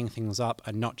varying things up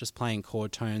and not just playing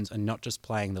chord tones and not just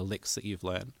playing the licks that you've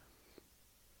learned.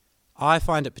 I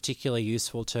find it particularly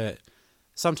useful to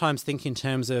sometimes think in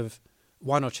terms of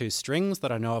one or two strings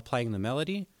that I know are playing the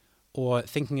melody, or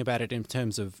thinking about it in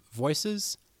terms of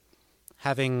voices,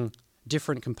 having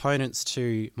different components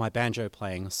to my banjo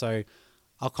playing. So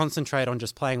I'll concentrate on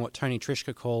just playing what Tony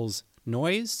Trischka calls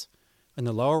noise in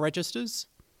the lower registers,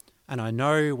 and I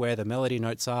know where the melody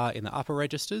notes are in the upper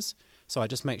registers, so I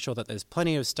just make sure that there's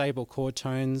plenty of stable chord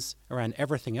tones around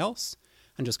everything else,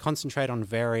 and just concentrate on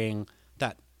varying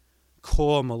that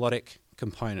core melodic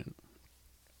component.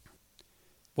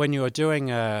 When you're doing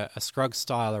a Scruggs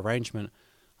style arrangement,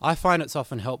 I find it's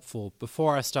often helpful,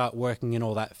 before I start working in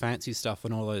all that fancy stuff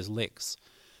and all those licks,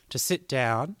 to sit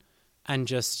down and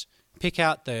just pick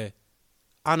out the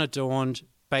unadorned,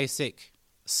 basic,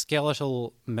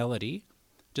 skeletal melody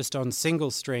just on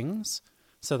single strings,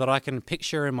 so that I can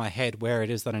picture in my head where it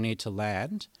is that I need to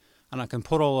land, and I can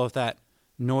put all of that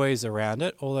noise around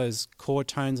it, all those chord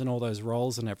tones and all those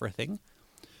rolls and everything,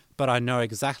 but I know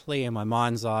exactly in my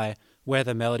mind's eye where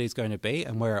the melody is going to be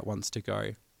and where it wants to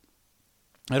go.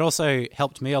 It also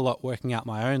helped me a lot working out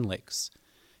my own licks.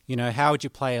 You know, how would you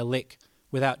play a lick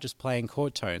without just playing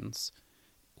chord tones,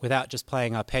 without just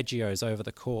playing arpeggios over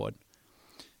the chord?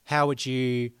 How would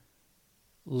you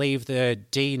leave the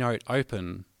D note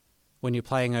open when you're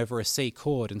playing over a C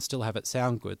chord and still have it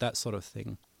sound good, that sort of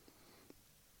thing.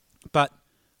 But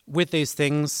with these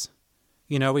things,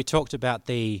 you know, we talked about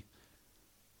the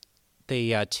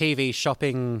TV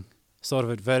shopping sort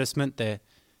of advertisement. They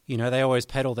always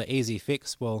peddle the easy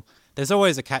fix. Well, there's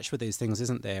always a catch with these things,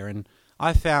 isn't there? And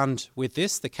I found with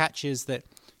this, the catch is that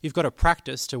you've got to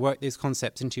practice to work these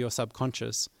concepts into your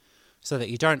subconscious so that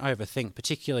you don't overthink,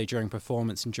 particularly during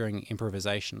performance and during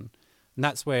improvisation. And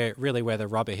that's where the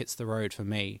rubber hits the road for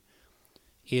me,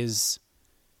 is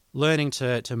learning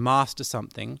to master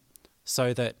something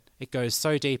so that it goes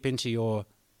so deep into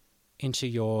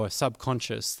your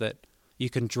subconscious that you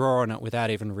can draw on it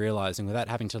without even realizing, without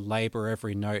having to labor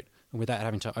every note and without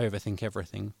having to overthink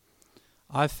everything.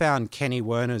 I've found Kenny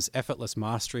Werner's Effortless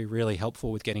Mastery really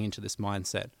helpful with getting into this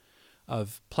mindset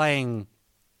of playing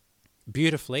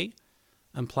beautifully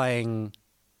and playing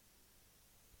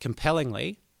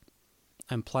compellingly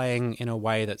and playing in a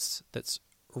way that's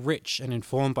rich and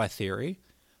informed by theory,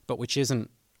 but which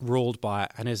isn't ruled by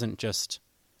it and isn't just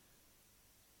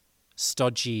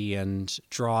stodgy and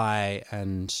dry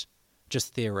and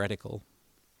just theoretical,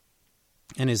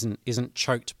 and isn't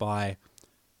choked by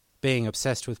being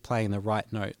obsessed with playing the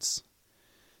right notes.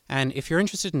 And if you're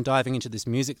interested in diving into this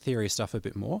music theory stuff a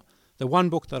bit more, the one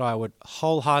book that I would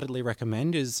wholeheartedly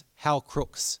recommend is Hal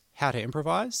Crook's How to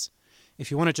Improvise. If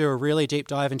you want to do a really deep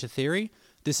dive into theory,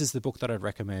 this is the book that I'd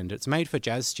recommend. It's made for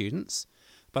jazz students,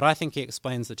 but I think he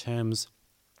explains the terms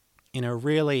in a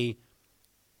really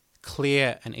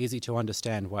clear and easy to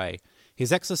understand way.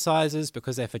 His exercises,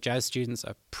 because they're for jazz students,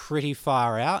 are pretty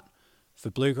far out for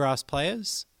bluegrass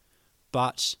players,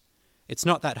 but it's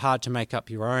not that hard to make up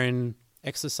your own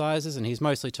exercises, and he's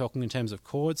mostly talking in terms of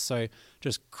chords, so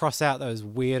just cross out those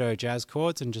weirdo jazz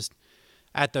chords and just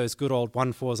add those good old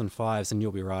 1, 4s and 5s and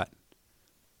you'll be right.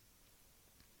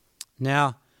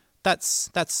 Now, that's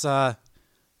the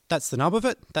nub of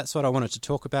it. That's what I wanted to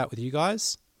talk about with you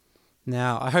guys.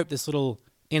 Now, I hope this little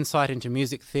insight into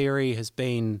music theory has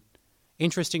been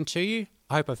interesting to you.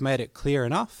 I hope I've made it clear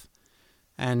enough,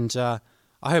 and I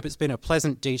hope it's been a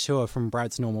pleasant detour from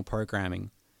Brad's normal programming.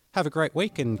 Have a great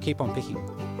week and keep on picking.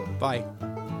 Bye.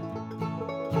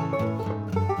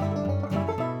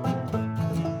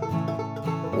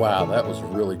 Wow, that was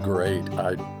really great.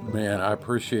 I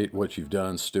appreciate what you've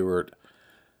done, Stuart.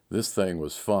 This thing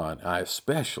was fun. I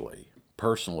especially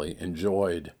personally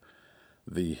enjoyed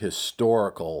the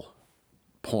historical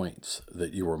points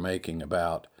that you were making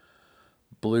about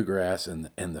bluegrass and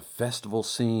the festival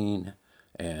scene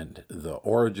and the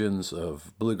origins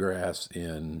of bluegrass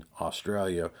in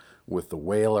Australia with the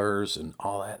Whalers and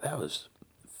all that. That was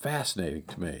fascinating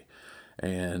to me.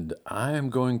 And I am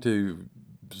going to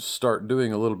start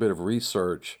doing a little bit of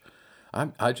research.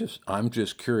 I'm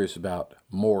just curious about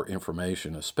more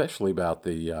information, especially about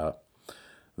the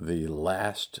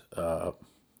last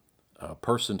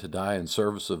person to die in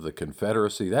service of the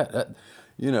Confederacy. That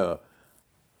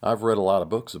I've read a lot of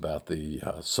books about the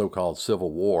so-called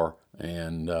Civil War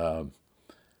and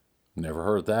never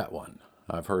heard that one.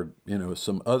 I've heard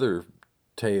some other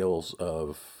tales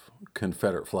of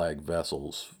Confederate flag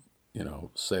vessels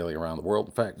sailing around the world.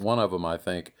 In fact, one of them I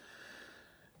think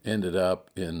ended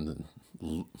up in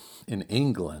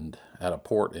England, at a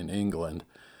port in England,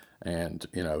 and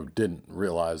didn't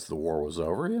realize the war was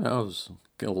over. It was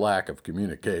a lack of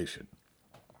communication.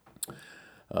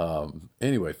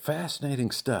 Anyway,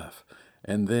 fascinating stuff.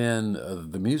 And then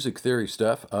the music theory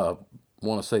stuff,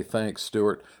 want to say thanks,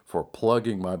 Stuart, for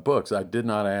plugging my books. I did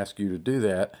not ask you to do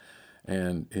that.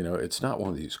 And it's not one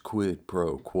of these quid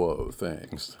pro quo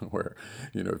things where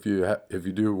if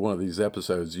you do one of these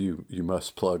episodes, you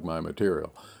must plug my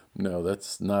material. No,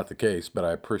 that's not the case. But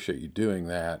I appreciate you doing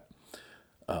that.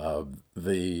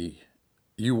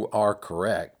 You are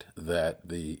correct that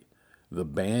the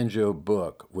banjo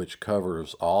book, which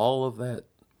covers all of that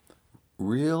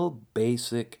real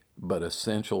basic but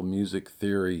essential music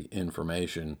theory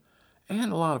information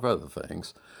and a lot of other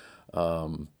things,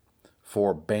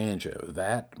 for banjo.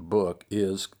 That book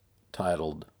is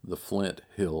titled The Flint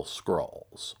Hill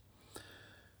Scrolls.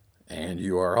 And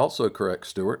you are also correct,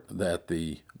 Stuart, that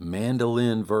the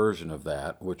mandolin version of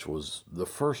that, which was the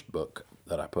first book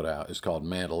that I put out, is called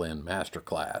Mandolin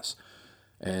Masterclass.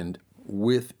 And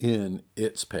within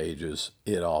its pages,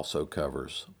 it also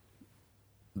covers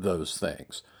those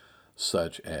things,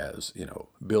 such as,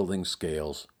 building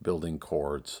scales, building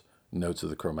chords, notes of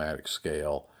the chromatic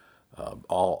scale,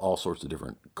 all sorts of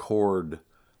different chord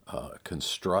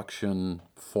construction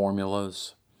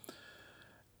formulas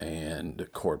and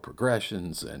chord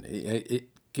progressions, and it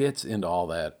gets into all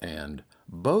that. And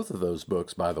both of those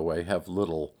books, by the way, have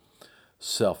little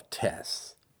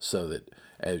self-tests, so that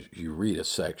as you read a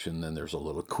section, then there's a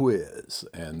little quiz,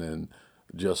 and then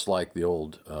just like the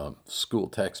old school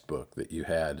textbook that you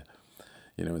had,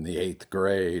 in the 8th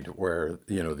grade, where,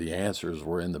 the answers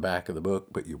were in the back of the book,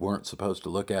 but you weren't supposed to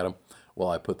look at them. Well,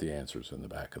 I put the answers in the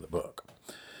back of the book.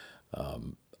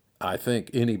 I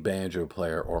think any banjo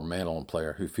player or mandolin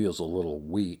player who feels a little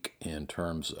weak in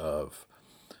terms of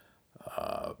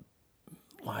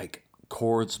like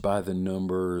chords by the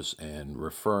numbers and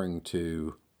referring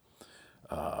to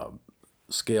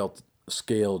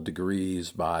scale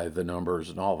degrees by the numbers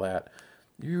and all that,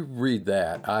 you read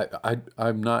that.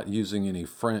 I'm not using any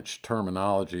French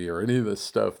terminology or any of this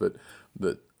stuff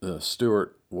that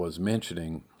Stuart was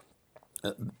mentioning.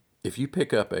 If you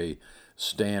pick up a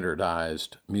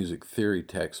standardized music theory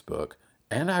textbook,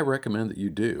 and I recommend that you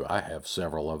do, I have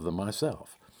several of them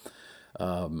myself,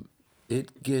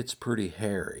 it gets pretty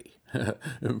hairy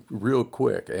real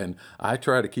quick. And I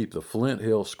try to keep the Flint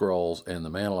Hill Scrolls and the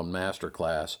Mandolin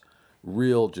Masterclass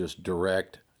real, just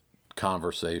direct,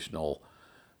 conversational,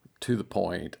 to the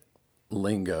point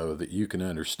lingo that you can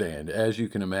understand. As you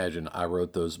can imagine, I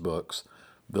wrote those books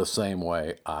the same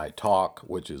way I talk,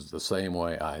 which is the same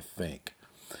way I think.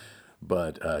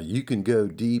 But you can go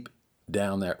deep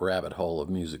down that rabbit hole of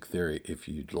music theory if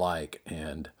you'd like.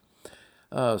 And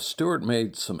Stuart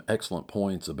made some excellent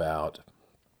points about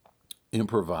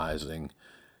improvising.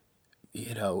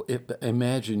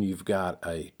 Imagine you've got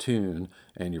a tune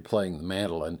and you're playing the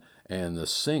mandolin, and the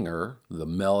singer, the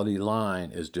melody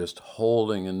line, is just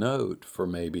holding a note for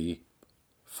maybe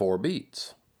 4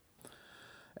 beats.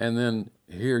 And then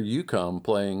here you come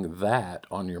playing that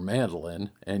on your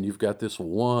mandolin, and you've got this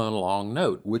one long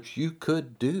note, which you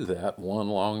could do that one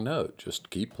long note. Just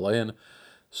keep playing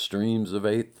streams of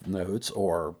eighth notes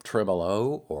or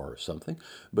tremolo or something.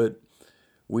 But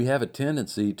we have a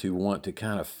tendency to want to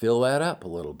kind of fill that up a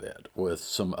little bit with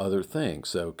some other things.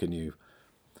 So can you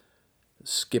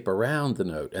skip around the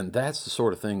note? And that's the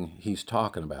sort of thing he's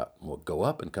talking about. We'll go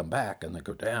up and come back, and then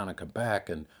go down and come back,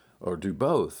 or do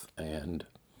both, and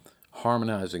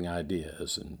harmonizing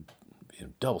ideas and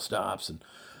double stops. And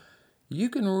you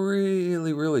can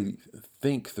really, really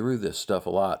think through this stuff a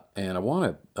lot. And I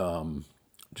want to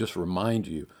just remind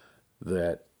you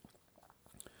that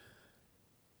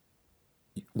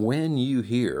when you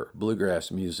hear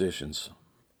bluegrass musicians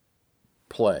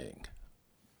playing,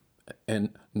 and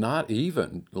not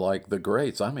even like the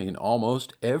greats, I mean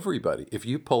almost everybody, if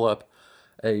you pull up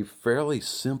a fairly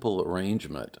simple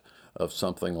arrangement of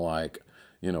something like,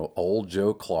 old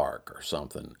Joe Clark or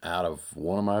something out of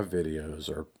one of my videos,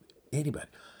 or anybody,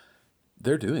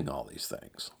 they're doing all these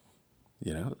things,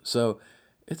 So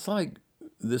it's like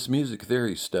this music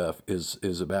theory stuff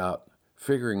is about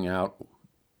figuring out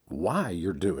why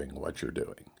you're doing what you're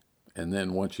doing. And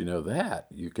then once you know that,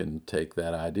 you can take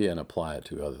that idea and apply it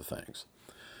to other things.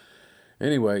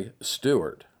 Anyway,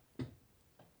 Stuart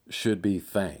should be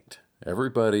thanked.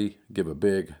 Everybody give a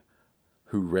big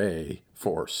hooray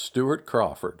for Stuart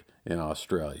Crawford in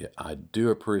Australia. I do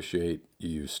appreciate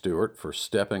you, Stuart, for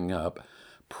stepping up,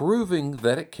 proving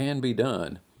that it can be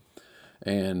done.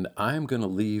 And I'm going to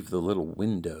leave the little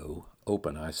window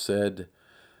open. I said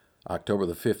October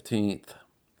the 15th.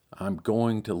 I'm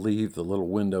going to leave the little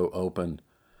window open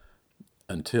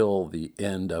until the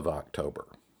end of October.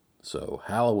 So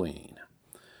Halloween,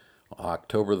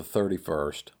 October the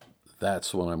 31st,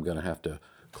 that's when I'm going to have to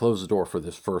close the door for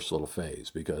this first little phase,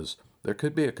 because there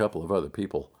could be a couple of other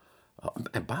people.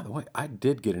 And by the way, I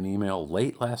did get an email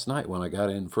late last night when I got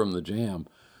in from the jam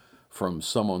from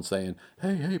someone saying,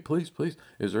 hey, please,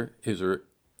 is there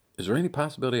any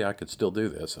possibility I could still do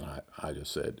this? And I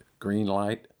just said, green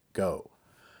light, go.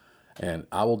 And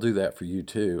I will do that for you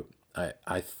too.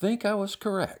 I think I was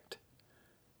correct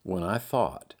when I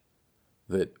thought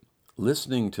that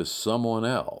listening to someone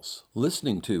else,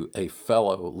 listening to a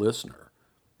fellow listener,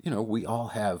 we all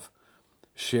have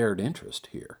shared interest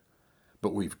here,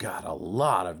 but we've got a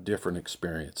lot of different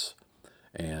experience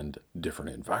and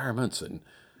different environments, and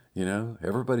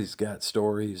everybody's got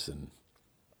stories. And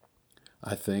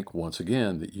I think once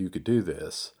again that you could do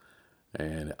this,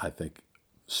 and I think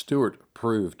Stuart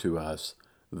proved to us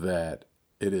that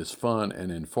it is fun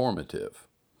and informative.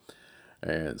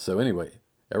 And so anyway,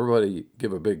 everybody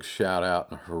give a big shout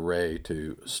out and hooray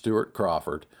to Stuart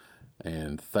Crawford,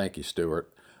 and thank you,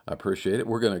 Stuart. I appreciate it.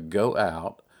 We're going to go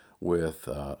out with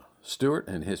Stuart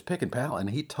and his pick and pal, and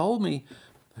he told me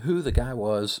who the guy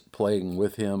was playing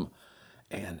with him,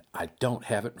 and I don't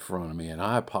have it in front of me, and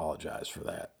I apologize for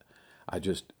that.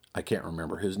 I can't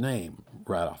remember his name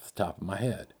right off the top of my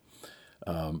head.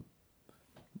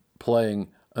 Playing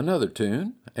another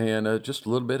tune and just a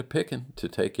little bit of picking to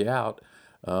take you out.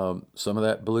 Some of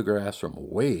that bluegrass from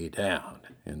way down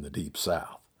in the deep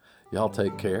south. Y'all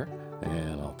take care,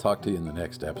 and I'll talk to you in the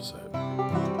next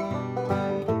episode.